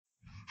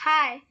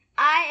Hi,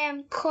 I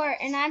am Court,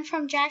 and I'm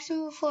from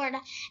Jacksonville, Florida,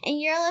 and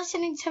you're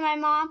listening to my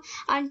mom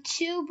on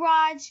Two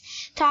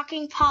Broads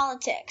Talking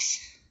Politics.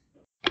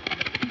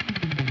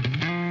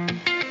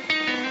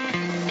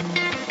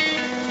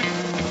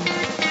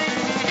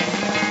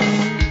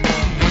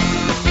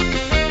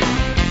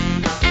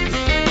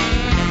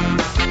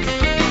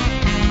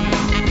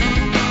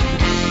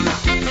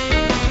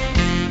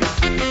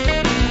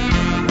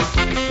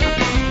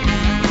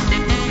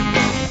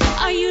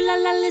 Are you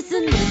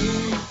listening?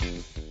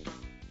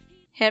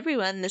 Hey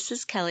everyone, this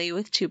is Kelly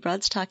with Two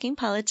Broads Talking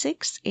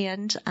Politics,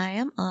 and I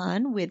am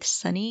on with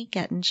Sunny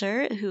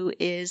Gettinger, who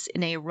is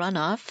in a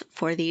runoff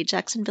for the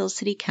Jacksonville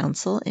City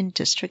Council in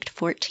District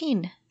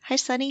 14. Hi,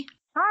 Sunny.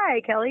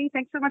 Hi, Kelly.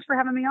 Thanks so much for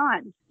having me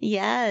on.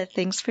 Yeah,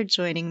 thanks for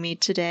joining me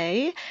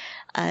today.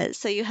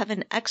 So you have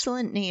an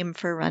excellent name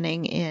for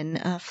running in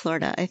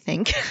Florida, I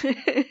think.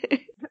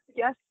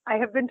 Yes, I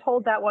have been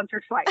told that once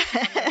or twice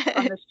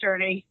on this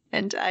journey.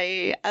 And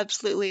I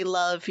absolutely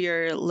love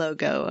your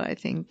logo. I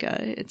think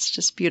it's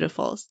just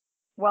beautiful.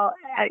 Well,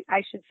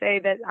 I should say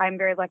that I'm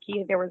very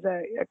lucky. There was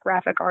a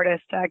graphic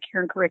artist,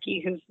 Karen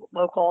Karicki, who's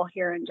local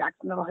here in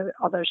Jacksonville,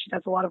 although she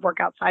does a lot of work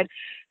outside.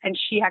 And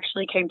she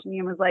actually came to me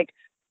and was like,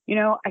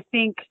 I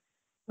think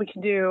we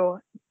can do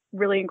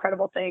really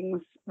incredible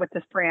things with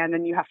this brand,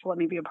 and you have to let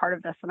me be a part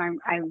of this. And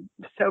I'm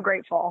so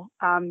grateful.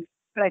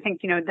 But I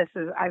think,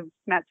 I've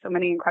met so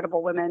many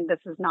incredible women. This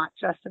is not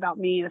just about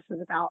me. This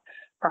is about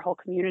our whole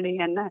community.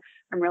 And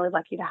I'm really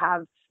lucky to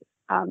have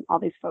all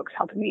these folks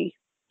helping me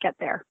get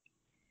there.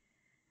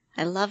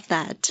 I love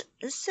that.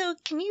 So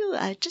can you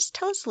just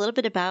tell us a little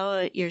bit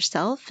about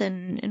yourself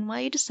and why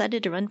you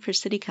decided to run for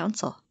city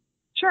council?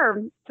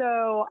 Sure.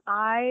 So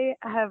I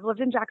have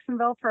lived in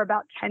Jacksonville for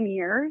about 10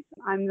 years.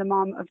 I'm the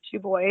mom of two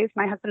boys.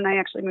 My husband and I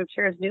actually moved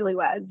here as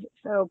newlyweds.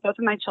 So both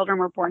of my children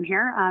were born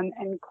here.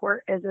 And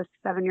Court is a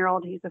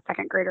 7-year-old. He's a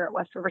second grader at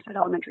West Riverside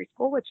Elementary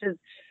School, which is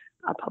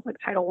a public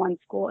Title I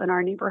school in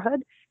our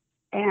neighborhood.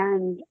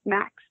 And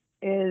Max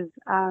is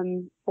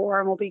 4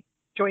 and will be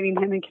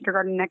joining him in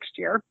kindergarten next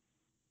year.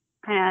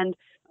 And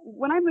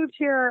when I moved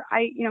here,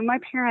 my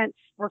parents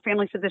were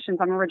family physicians.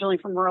 I'm originally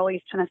from rural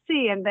East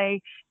Tennessee, and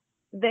they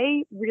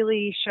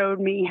really showed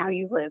me how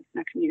you live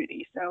in a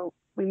community. So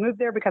we moved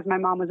there because my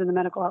mom was in the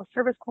Medical Health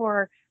Service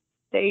Corps.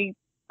 They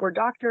were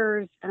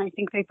doctors, and I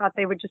think they thought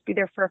they would just be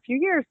there for a few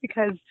years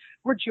because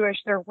we're Jewish.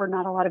 There were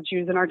not a lot of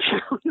Jews in our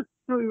town.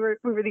 we were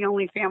the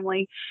only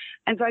family.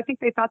 And so I think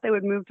they thought they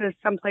would move to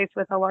someplace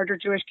with a larger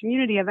Jewish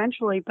community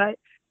eventually, but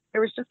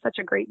there was just such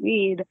a great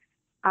need.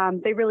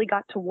 They really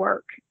got to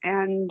work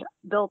and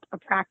built a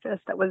practice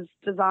that was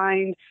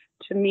designed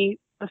to meet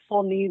the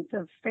full needs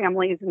of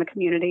families in the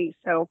community.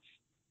 So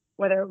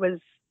whether it was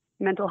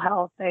mental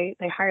health, they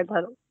hired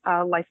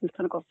licensed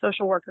clinical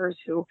social workers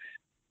who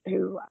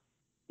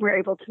were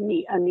able to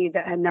meet a need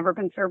that had never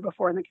been served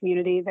before in the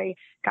community. They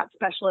got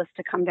specialists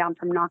to come down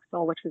from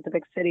Knoxville, which was the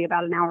big city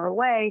about an hour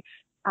away,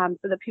 so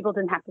that people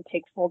didn't have to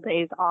take full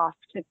days off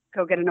to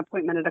go get an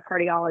appointment at a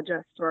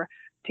cardiologist or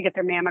to get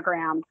their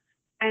mammogram.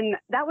 And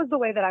that was the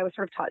way that I was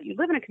sort of taught. You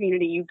live in a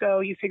community, you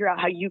go, you figure out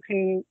how you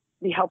can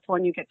be helpful,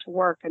 and you get to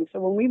work. And so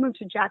when we moved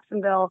to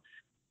Jacksonville,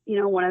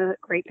 one of the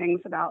great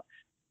things about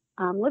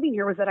living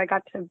here was that I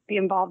got to be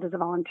involved as a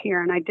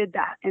volunteer, and I did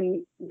that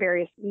in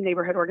various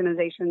neighborhood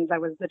organizations. I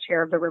was the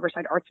chair of the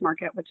Riverside Arts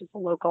Market, which is a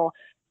local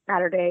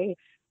Saturday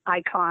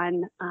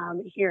icon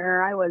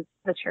here. I was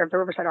the chair of the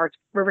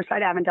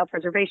Riverside Avondale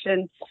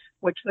Preservation,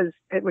 which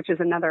is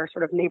another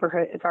sort of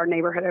neighborhood. It's our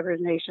neighborhood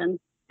organization,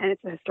 and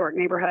it's a historic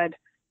neighborhood.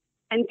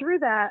 And through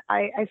that,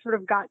 I sort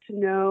of got to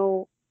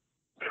know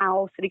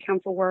how city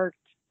council worked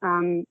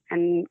and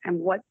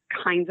what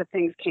kinds of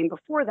things came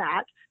before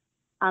that.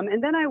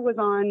 And then I was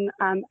on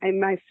in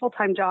my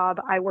full-time job.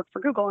 I worked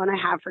for Google, and I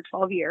have for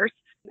 12 years.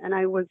 And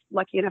I was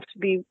lucky enough to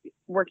be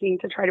working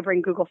to try to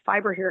bring Google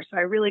Fiber here. So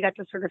I really got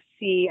to sort of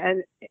see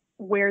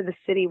where the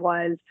city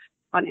was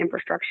on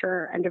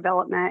infrastructure and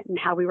development and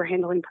how we were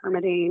handling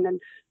permitting and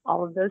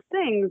all of those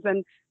things.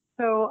 And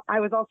so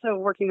I was also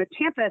working with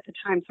Tampa at the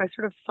time. So I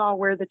sort of saw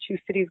where the two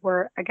cities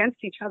were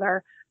against each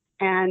other.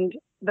 And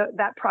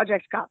that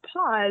project got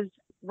paused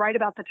right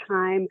about the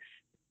time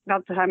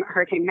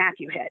Hurricane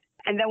Matthew hit.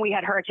 And then we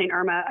had Hurricane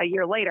Irma a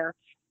year later.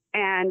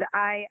 And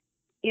I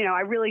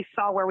really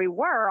saw where we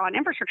were on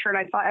infrastructure, and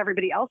I thought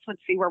everybody else would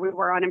see where we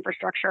were on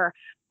infrastructure.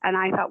 And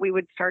I thought we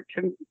would start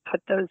to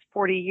put those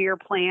 40-year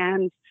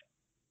plans,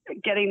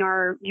 getting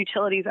our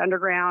utilities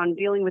underground,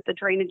 dealing with the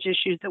drainage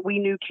issues that we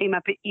knew came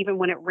up even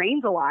when it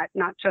rains a lot,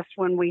 not just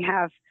when we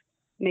have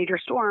major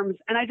storms.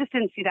 And I just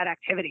didn't see that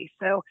activity.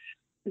 So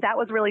that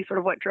was really sort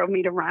of what drove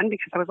me to run,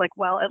 because I was like,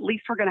 well, at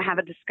least we're going to have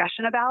a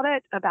discussion about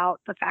it,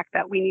 about the fact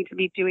that we need to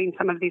be doing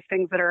some of these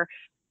things that are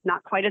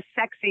not quite as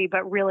sexy,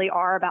 but really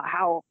are about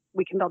how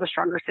we can build a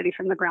stronger city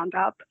from the ground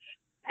up,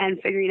 and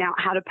figuring out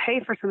how to pay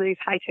for some of these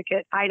high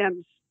ticket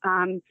items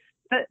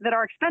that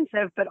are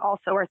expensive, but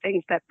also are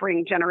things that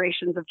bring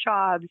generations of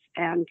jobs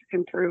and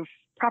improve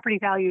property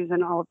values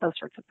and all of those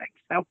sorts of things.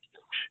 So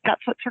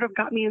that's what sort of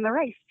got me in the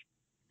race.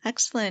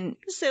 Excellent.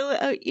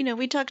 So,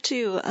 we talk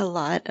to a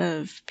lot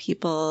of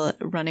people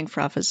running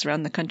for office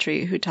around the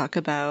country who talk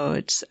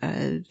about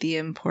the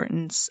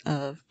importance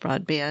of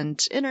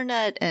broadband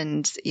internet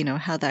and,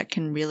 how that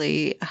can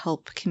really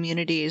help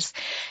communities.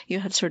 You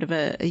have sort of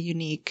a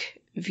unique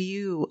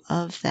view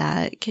of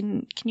that.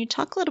 Can you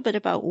talk a little bit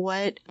about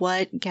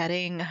what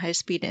getting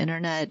high-speed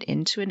internet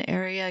into an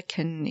area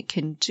can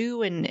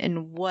do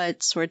and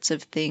what sorts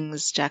of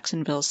things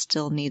Jacksonville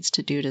still needs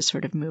to do to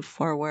sort of move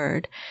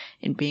forward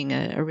in being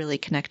a really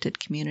connected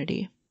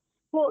community?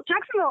 Well,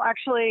 Jacksonville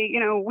actually,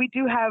 we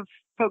do have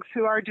folks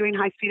who are doing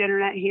high-speed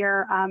internet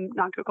here,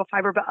 not Google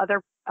Fiber, but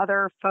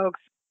other folks.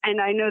 And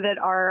I know that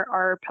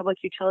our public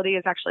utility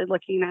is actually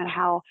looking at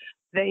how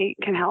they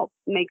can help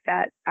make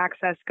that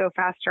access go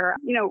faster.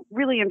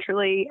 Really and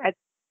truly,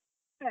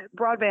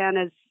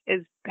 broadband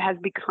has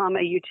become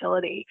a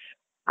utility.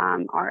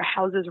 Our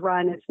houses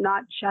run. It's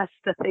not just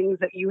the things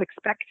that you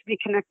expect to be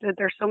connected.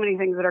 There's so many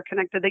things that are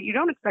connected that you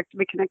don't expect to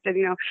be connected.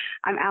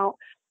 I'm out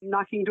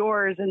knocking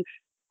doors and,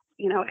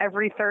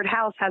 every third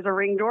house has a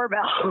Ring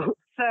doorbell.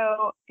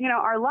 So,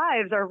 our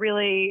lives are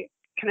really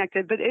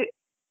connected, but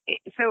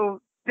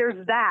so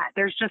there's that.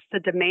 There's just the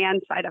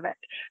demand side of it.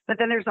 But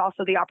then there's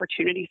also the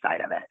opportunity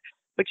side of it,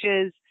 which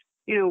is,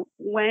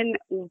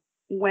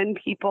 when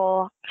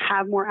people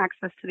have more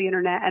access to the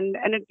internet and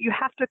you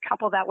have to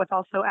couple that with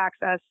also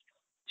access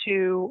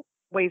to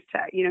ways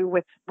to,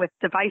 with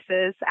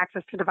devices,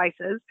 access to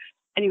devices,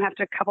 and you have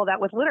to couple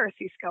that with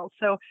literacy skills.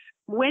 So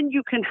when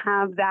you can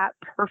have that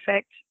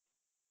perfect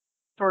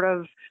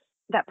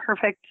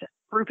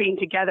grouping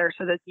together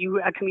so that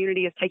a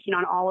community is taking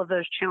on all of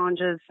those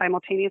challenges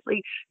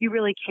simultaneously, you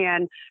really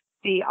can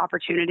see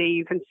opportunity.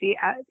 You can see,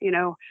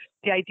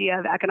 the idea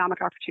of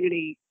economic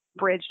opportunity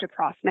bridged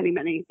across many,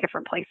 many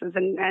different places.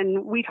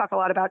 And we talk a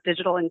lot about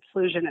digital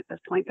inclusion at this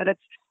point, that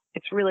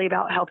it's really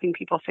about helping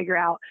people figure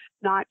out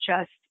not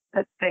just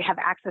that they have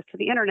access to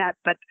the internet,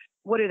 but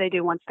what do they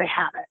do once they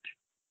have it?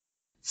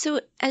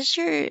 So as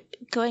you're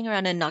going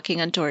around and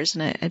knocking on doors,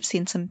 and I've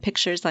seen some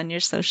pictures on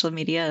your social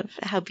media of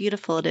how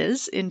beautiful it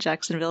is in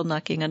Jacksonville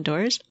knocking on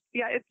doors.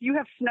 Yeah, you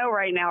have snow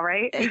right now,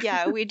 right?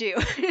 Yeah, we do.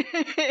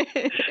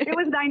 It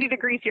was 90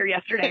 degrees here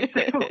yesterday.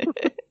 So.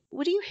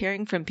 What are you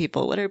hearing from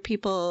people? What are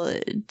people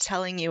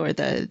telling you are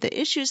the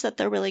issues that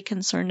they're really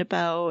concerned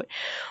about?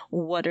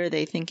 What are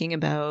they thinking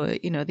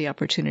about, the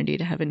opportunity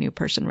to have a new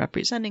person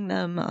representing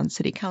them on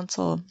city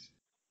council?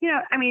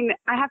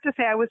 I have to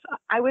say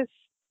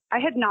I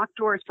had knocked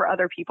doors for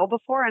other people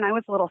before, and I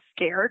was a little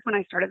scared when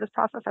I started this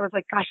process. I was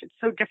like, gosh, it's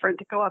so different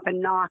to go up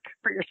and knock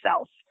for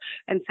yourself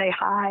and say,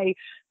 hi,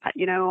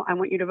 I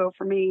want you to vote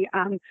for me.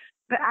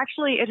 But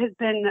actually, it has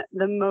been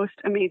the most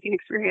amazing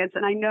experience.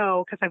 And I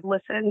know, because I've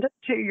listened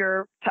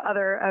to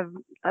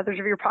others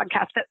of your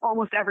podcasts, that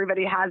almost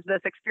everybody has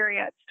this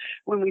experience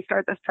when we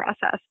start this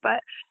process. But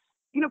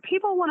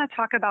people want to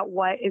talk about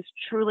what is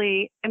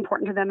truly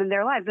important to them in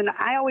their lives. And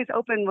I always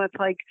open with,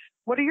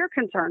 what are your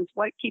concerns?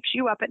 What keeps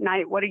you up at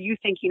night? What are you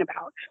thinking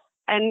about?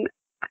 And,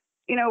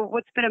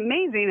 what's been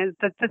amazing is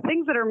that the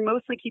things that are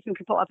mostly keeping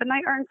people up at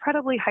night are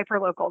incredibly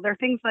hyperlocal. They're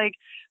things like,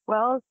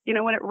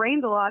 when it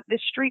rains a lot,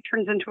 this street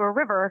turns into a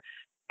river,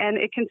 and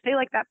it can stay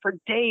like that for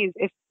days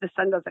if the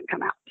sun doesn't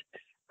come out.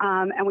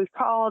 And we've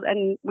called,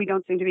 and we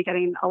don't seem to be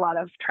getting a lot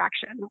of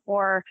traction.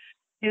 Or,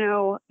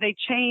 they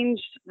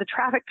changed the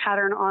traffic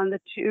pattern on the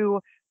two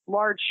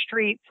large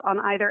streets on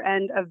either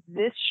end of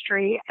this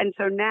street. And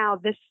so now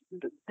this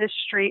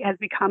street has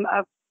become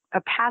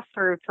a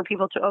pass-through for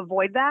people to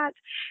avoid that.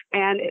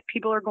 And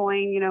people are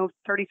going,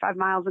 35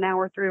 miles an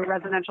hour through a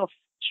residential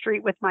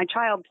street with my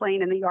child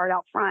playing in the yard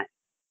out front.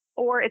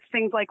 Or it's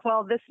things like,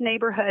 this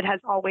neighborhood has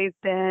always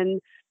been,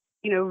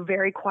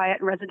 very quiet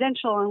and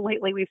residential. And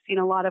lately we've seen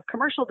a lot of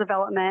commercial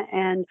development,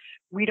 and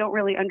we don't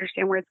really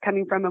understand where it's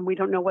coming from, and we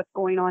don't know what's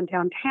going on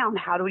downtown.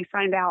 How do we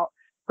find out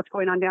what's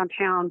going on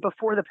downtown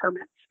before the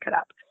permits cut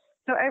up?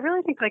 So I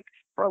really think,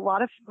 for a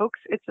lot of folks,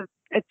 it's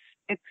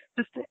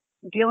just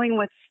dealing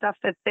with stuff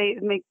that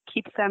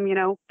keeps them,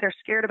 they're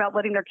scared about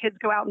letting their kids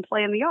go out and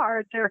play in the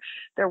yard.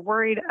 They're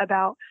worried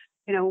about,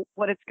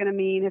 what it's going to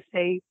mean if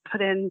they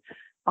put in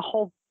a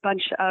whole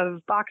bunch of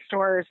box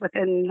stores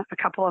within a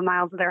couple of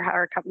miles of their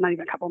house, not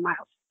even a couple of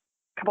miles,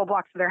 a couple of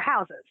blocks of their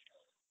houses.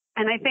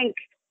 And I think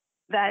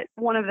that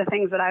one of the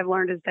things that I've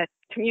learned is that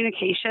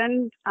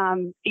communication,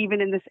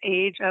 even in this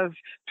age of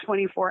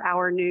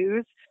 24-hour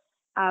news,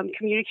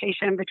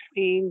 communication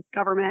between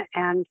government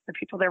and the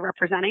people they're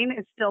representing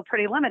is still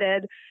pretty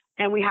limited.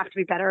 And we have to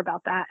be better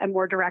about that and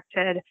more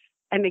directed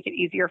and make it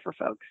easier for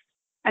folks.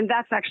 And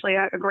that's actually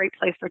a great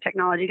place for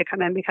technology to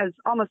come in, because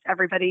almost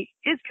everybody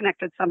is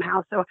connected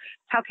somehow. So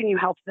how can you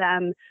help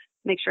them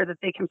make sure that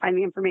they can find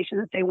the information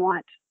that they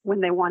want when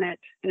they want it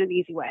in an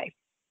easy way?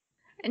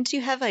 And do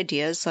you have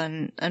ideas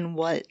on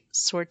what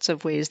sorts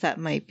of ways that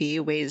might be,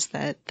 ways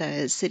that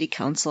the city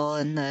council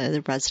and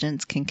the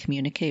residents can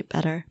communicate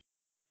better?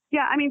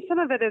 Yeah, some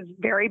of it is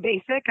very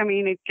basic.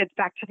 It gets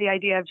back to the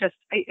idea of just,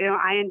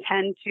 I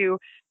intend to,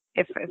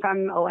 if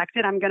I'm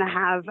elected, I'm going to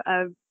have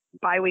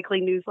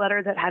biweekly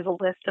newsletter that has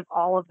a list of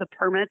all of the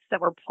permits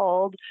that were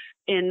pulled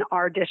in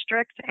our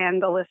district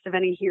and the list of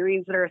any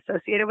hearings that are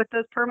associated with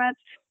those permits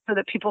so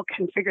that people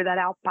can figure that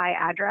out by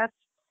address.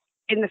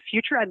 In the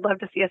future, I'd love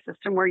to see a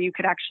system where you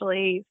could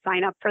actually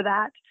sign up for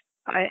that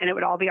and it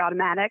would all be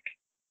automatic.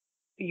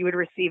 You would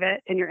receive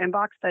it in your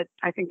inbox, but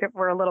I think that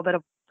we're a little bit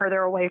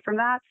further away from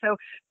that. So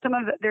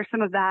there's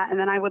some of that. And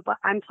then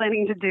I'm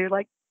planning to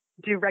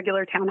do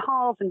regular town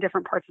halls in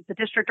different parts of the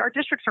district. Our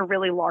districts are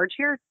really large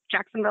here.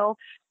 Jacksonville,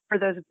 for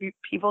those of you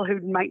people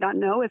who might not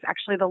know, is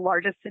actually the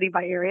largest city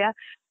by area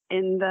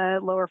in the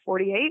lower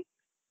 48.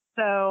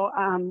 So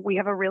we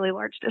have a really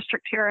large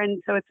district here.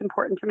 And so it's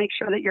important to make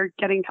sure that you're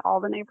getting to all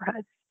the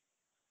neighborhoods.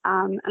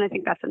 And I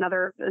think that's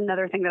another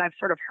thing that I've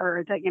sort of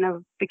heard that,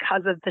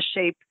 because of the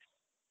shape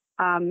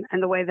and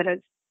the way that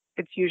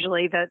it's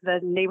usually the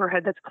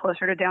neighborhood that's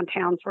closer to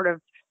downtown sort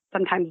of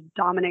sometimes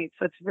dominates.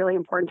 So it's really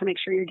important to make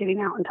sure you're getting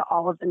out into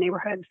all of the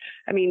neighborhoods.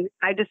 I mean,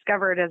 I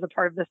discovered as a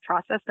part of this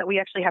process that we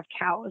actually have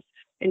cows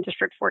in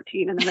District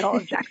 14 in the middle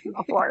of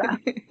Jacksonville, Florida.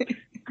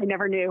 I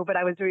never knew, but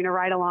I was doing a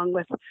ride along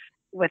with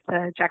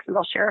the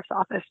Jacksonville Sheriff's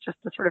Office just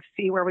to sort of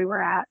see where we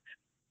were at.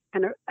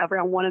 And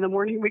around 1 a.m,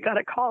 we got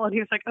a call and he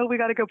was like, "Oh, we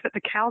got to go put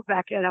the cows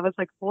back in." I was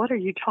like, "What are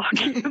you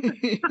talking about?"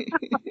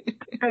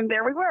 And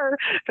there we were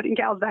putting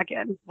cows back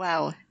in.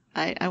 Wow.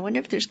 I wonder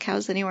if there's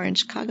cows anywhere in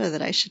Chicago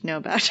that I should know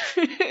about.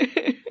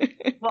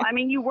 Well, I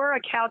mean, you were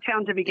a cow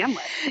town to begin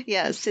with.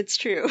 Yes, it's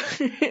true.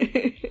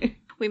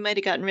 We might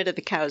have gotten rid of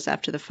the cows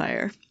after the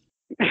fire.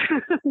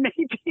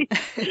 Maybe.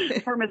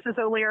 For Mrs.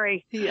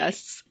 O'Leary.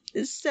 Yes.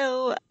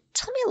 So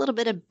tell me a little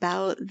bit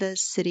about the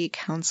city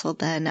council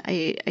then.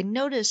 I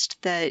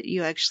noticed that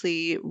you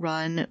actually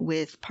run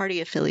with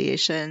party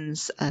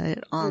affiliations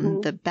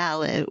on the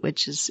ballot,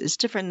 which is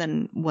different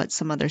than what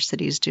some other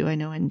cities do. I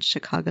know in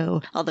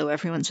Chicago, although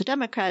everyone's a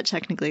Democrat,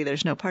 technically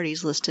there's no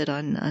parties listed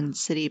on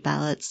city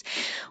ballots.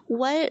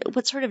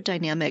 What sort of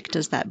dynamic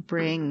does that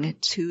bring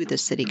to the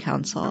city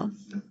council?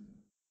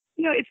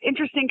 It's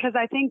interesting because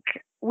I think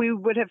we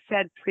would have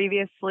said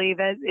previously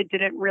that it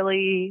didn't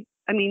really,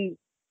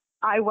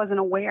 I wasn't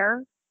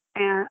aware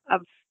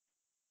of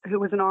who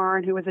was an R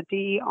and who was a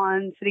D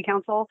on city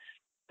council,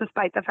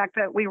 despite the fact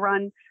that we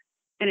run,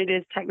 and it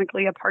is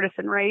technically a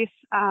partisan race.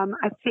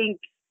 I think,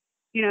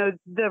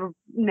 the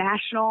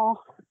national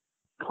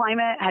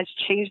climate has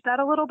changed that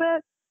a little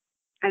bit,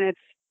 and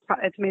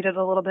it's made it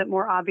a little bit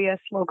more obvious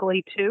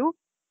locally too.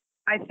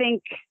 I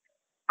think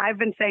I've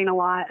been saying a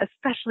lot,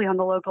 especially on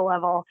the local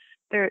level,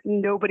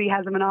 nobody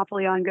has a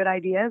monopoly on good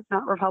ideas,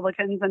 not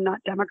Republicans and not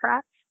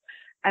Democrats.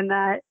 And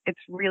that it's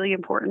really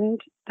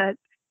important that,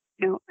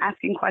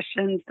 asking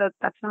questions,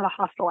 that's not a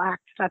hostile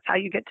act. That's how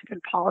you get to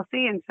good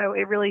policy. And so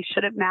it really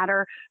shouldn't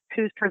matter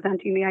who's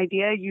presenting the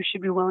idea. You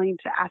should be willing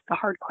to ask a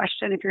hard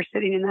question if you're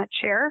sitting in that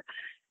chair.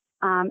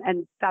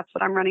 And that's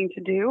what I'm running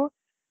to do.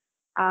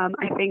 I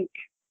think,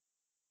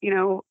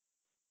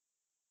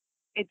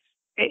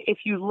 if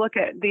you look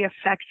at the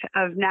effect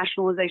of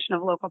nationalization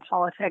of local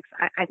politics,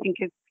 I think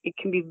it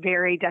can be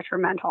very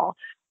detrimental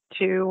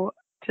to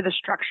the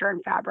structure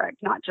and fabric,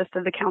 not just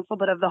of the council,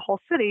 but of the whole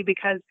city,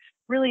 because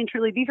really and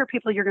truly, these are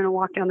people you're going to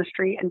walk down the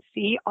street and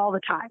see all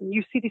the time.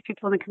 You see these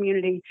people in the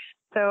community.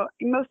 So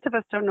most of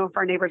us don't know if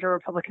our neighbors are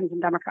Republicans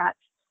and Democrats.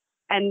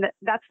 And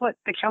that's what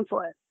the council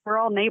is. We're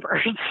all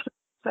neighbors.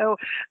 So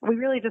we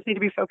really just need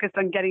to be focused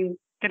on getting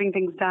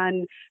things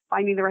done,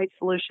 finding the right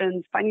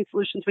solutions, finding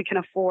solutions we can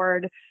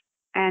afford,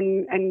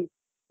 and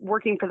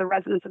working for the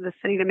residents of the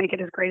city to make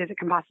it as great as it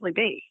can possibly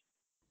be.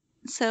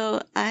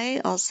 So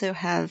I also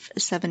have a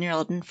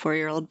 7-year-old and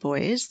 4-year-old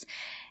boys,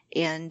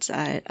 and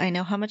I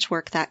know how much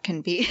work that can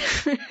be.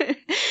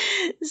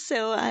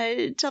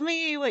 So tell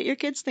me what your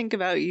kids think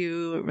about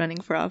you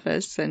running for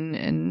office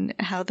and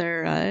how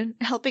they're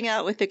helping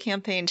out with the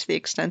campaign to the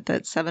extent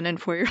that 7 and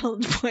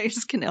 4-year-old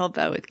boys can help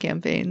out with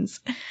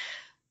campaigns.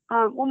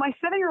 Well, my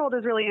 7-year-old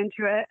is really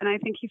into it, and I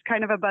think he's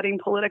kind of a budding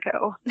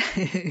politico.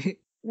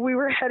 We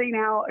were heading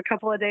out a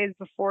couple of days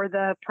before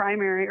the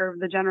primary or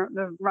the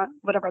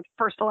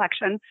first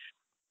election.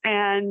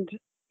 And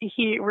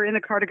we're in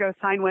the car to go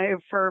sine wave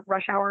for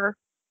rush hour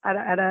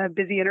at a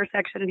busy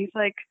intersection. And he's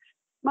like,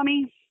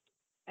 "Mommy,"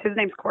 his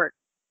name's Court,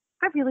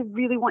 "I really,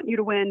 really want you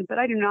to win, but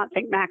I do not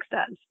think Max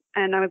does."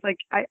 And I was like,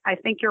 I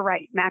think you're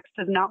right. Max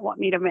does not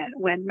want me to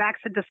win. Max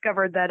had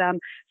discovered that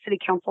city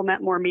council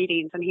meant more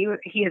meetings, and he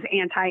is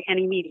anti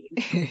any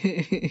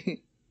meetings.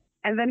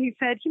 And then he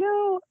said,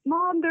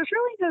 "Mom, there's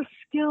really no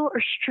skill or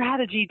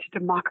strategy to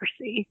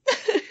democracy."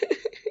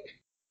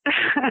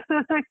 I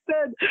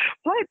said,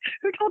 "What?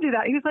 Who told you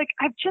that?" He was like,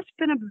 "I've just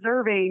been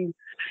observing."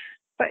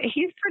 But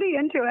he's pretty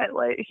into it.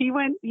 Like he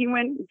went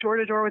door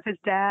to door with his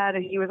dad,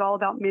 and he was all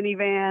about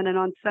minivan. And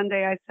on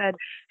Sunday, I said,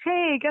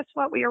 "Hey, guess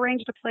what? We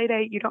arranged a play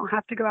date. You don't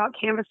have to go out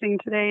canvassing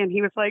today." And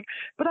he was like,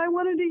 "But I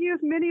wanted to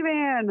use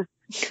minivan."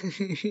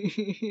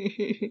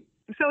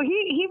 So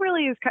he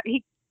really is.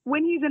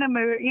 When he's in a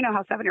mood, you know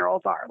how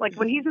 7-year-olds are. Like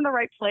when he's in the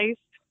right place,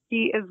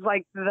 he is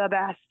like the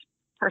best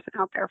person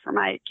out there for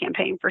my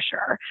campaign for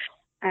sure.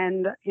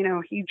 And,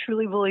 he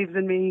truly believes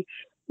in me.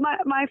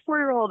 My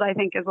 4-year-old, I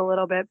think, is a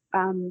little bit,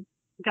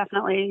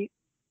 definitely,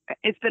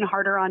 it's been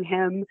harder on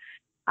him.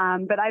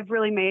 But I've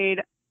really made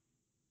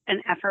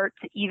an effort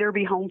to either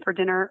be home for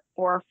dinner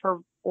or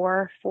for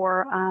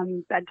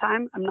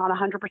bedtime. I'm not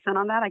 100%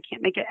 on that. I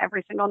can't make it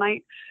every single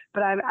night,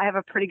 but I have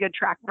a pretty good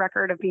track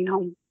record of being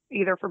home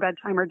either for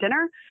bedtime or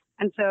dinner.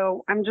 And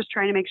so I'm just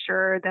trying to make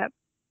sure that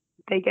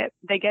they get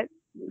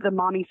the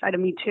mommy side of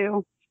me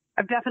too.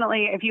 I've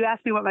definitely, if you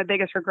ask me what my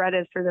biggest regret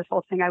is through this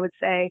whole thing, I would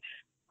say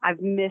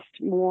I've missed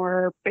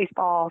more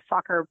baseball,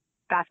 soccer,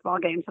 basketball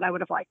games than I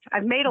would have liked.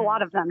 I've made a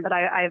lot of them, but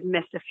I have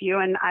missed a few.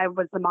 And I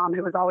was the mom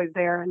who was always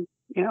there and,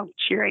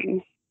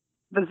 cheering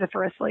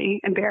vociferously,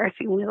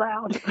 embarrassingly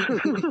loud.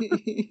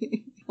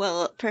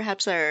 Well,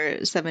 perhaps our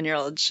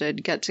 7-year-old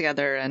should get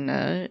together and,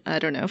 I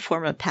don't know,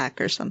 form a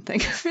pack or something.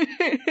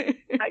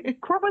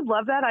 Court would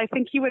love that. I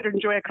think he would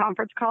enjoy a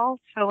conference call.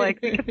 So, we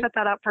could set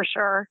that up for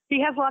sure.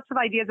 He has lots of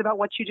ideas about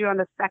what you do on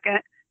the second.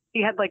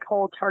 He had,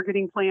 whole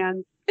targeting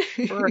plans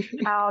for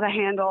how to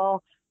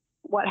handle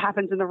what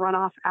happens in the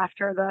runoff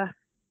after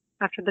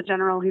the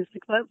general. He's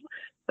like,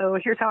 so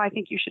here's how I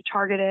think you should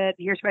target it.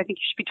 Here's who I think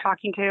you should be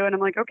talking to. And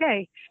I'm like,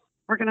 okay,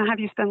 we're going to have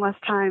you spend less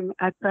time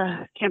at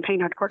the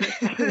campaign headquarters.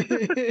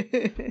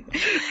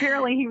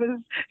 Apparently he was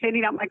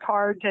handing out my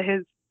card to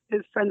his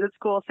friends at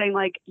school saying,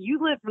 you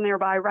live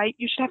nearby, right?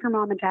 You should have your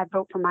mom and dad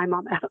vote for my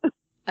mom.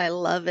 I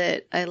love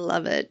it. I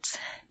love it.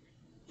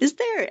 Is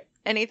there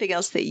anything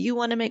else that you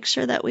want to make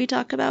sure that we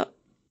talk about?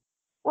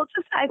 Well,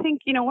 I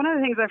think, one of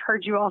the things I've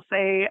heard you all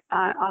say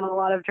on a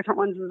lot of different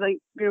ones is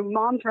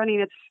moms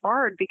running, it's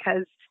hard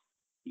because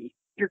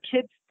your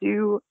kids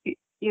you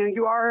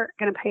are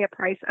going to pay a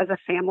price as a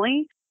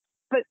family,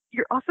 but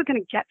you're also going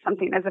to get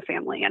something as a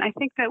family. And I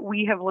think that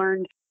we have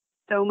learned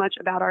so much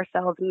about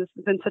ourselves, and this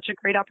has been such a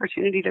great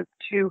opportunity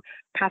to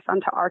pass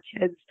on to our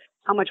kids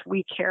how much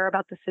we care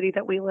about the city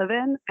that we live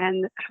in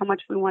and how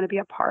much we want to be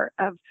a part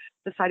of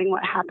deciding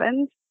what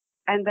happens,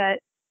 and that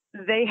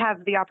they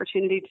have the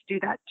opportunity to do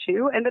that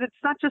too. And that it's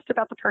not just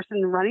about the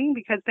person running,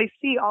 because they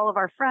see all of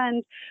our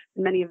friends,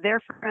 many of their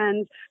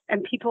friends,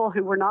 and people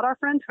who were not our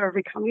friends who are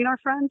becoming our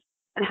friends,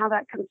 and how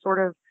that can sort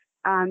of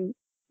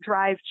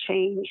drive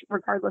change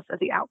regardless of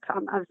the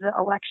outcome of the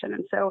election.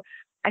 And so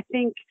I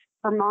think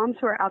for moms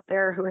who are out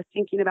there who are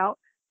thinking about,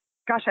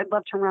 gosh, I'd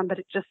love to run, but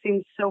it just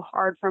seems so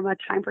hard from a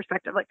time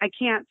perspective. I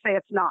can't say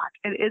it's not.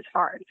 It is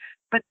hard,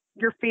 but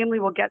your family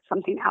will get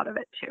something out of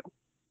it too.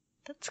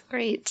 That's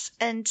great.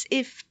 And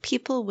if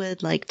people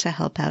would like to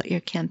help out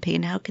your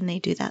campaign, how can they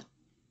do that?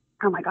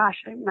 Oh my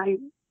gosh,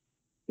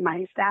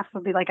 my staff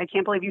would be like, I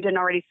can't believe you didn't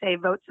already say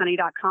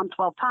votesunny.com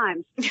 12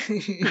 times.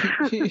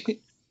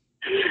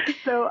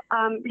 So,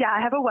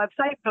 I have a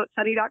website,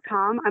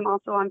 votesunny.com. I'm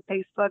also on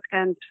Facebook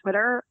and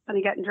Twitter,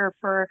 Sunny Gettinger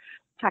for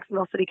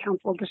Jacksonville City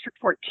Council District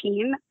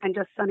 14, and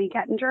just Sunny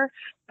Gettinger.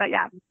 But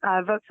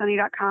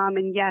votesunny.com.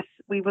 And yes,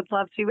 we would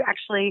love to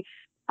actually,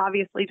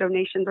 obviously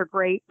donations are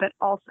great, but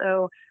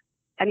also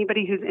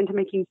anybody who's into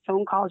making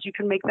phone calls, you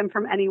can make them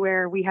from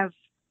anywhere. We have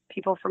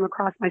people from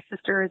across. My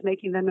sister is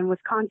making them in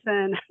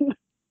Wisconsin.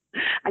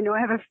 I know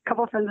I have a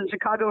couple friends in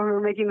Chicago who are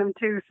making them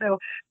too. So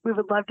we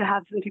would love to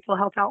have some people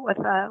help out with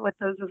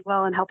those as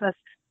well and help us.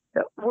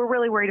 We're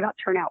really worried about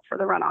turnout for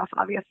the runoff.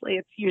 Obviously,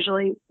 it's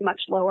usually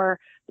much lower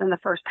than the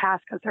first pass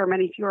because there are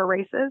many fewer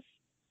races.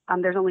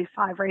 There's only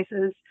 5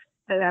 races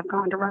that have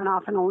gone to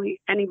runoff, and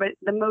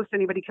the most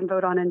anybody can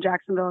vote on in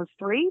Jacksonville is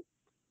 3.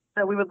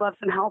 So we would love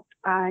some help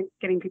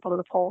getting people to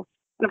the polls.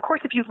 And of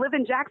course, if you live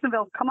in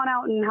Jacksonville, come on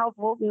out and help.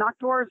 We'll knock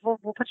doors. We'll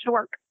put you to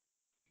work.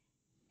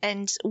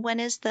 And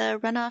when is the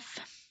runoff?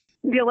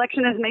 The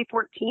election is May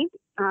 14th,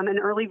 and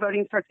early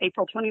voting starts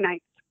April 29th.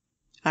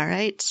 All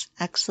right.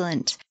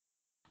 Excellent.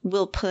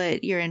 We'll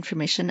put your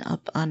information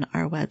up on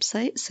our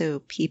website so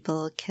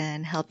people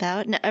can help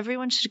out. And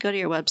everyone should go to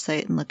your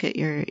website and look at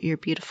your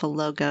beautiful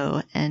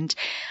logo. And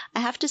I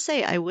have to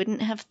say, I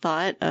wouldn't have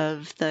thought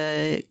of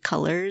the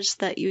colors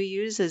that you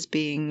use as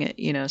being,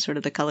 sort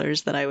of the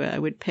colors that I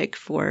would pick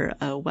for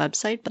a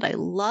website. But I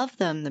love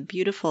them.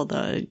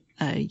 The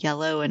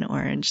yellow and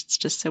orange. It's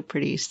just so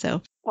pretty.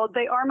 So. Well,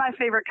 they are my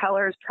favorite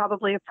colors,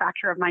 probably a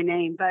factor of my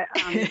name, but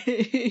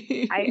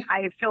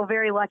I feel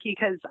very lucky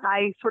because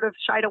I sort of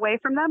shied away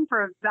from them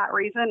for that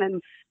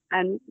reason.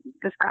 And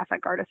this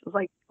graphic artist was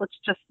like, let's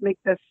just make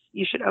this,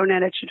 you should own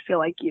it. It should feel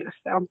like you.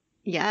 So.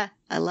 Yeah,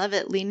 I love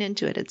it. Lean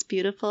into it. It's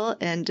beautiful.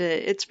 And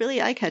it's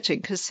really eye-catching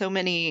because so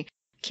many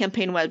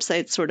campaign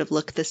websites sort of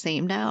look the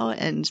same now.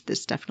 And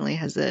this definitely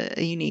has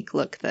a unique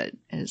look that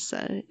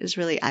is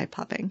really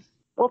eye-popping.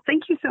 Well,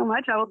 thank you so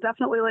much. I will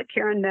definitely let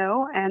Karen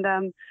know.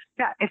 And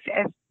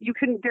if you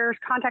can, there's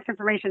contact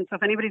information. So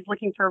if anybody's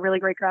looking for a really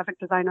great graphic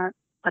designer,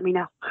 let me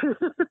know.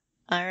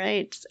 All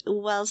right.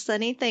 Well,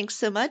 Sunny, thanks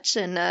so much.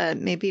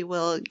 And maybe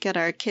we'll get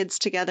our kids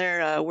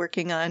together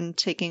working on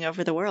taking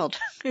over the world.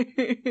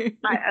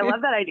 I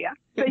love that idea.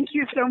 Thank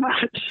you so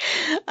much.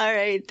 All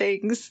right.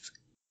 Thanks.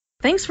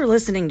 Thanks for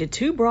listening to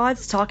Two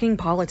Broads Talking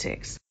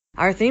Politics.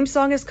 Our theme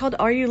song is called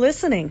Are You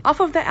Listening? Off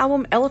of the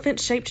album Elephant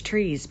Shaped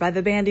Trees by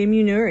the band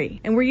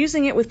Immunuri, and we're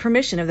using it with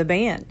permission of the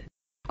band.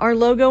 Our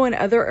logo and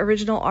other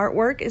original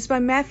artwork is by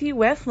Matthew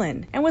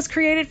Weflin and was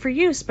created for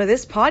use by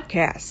this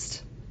podcast.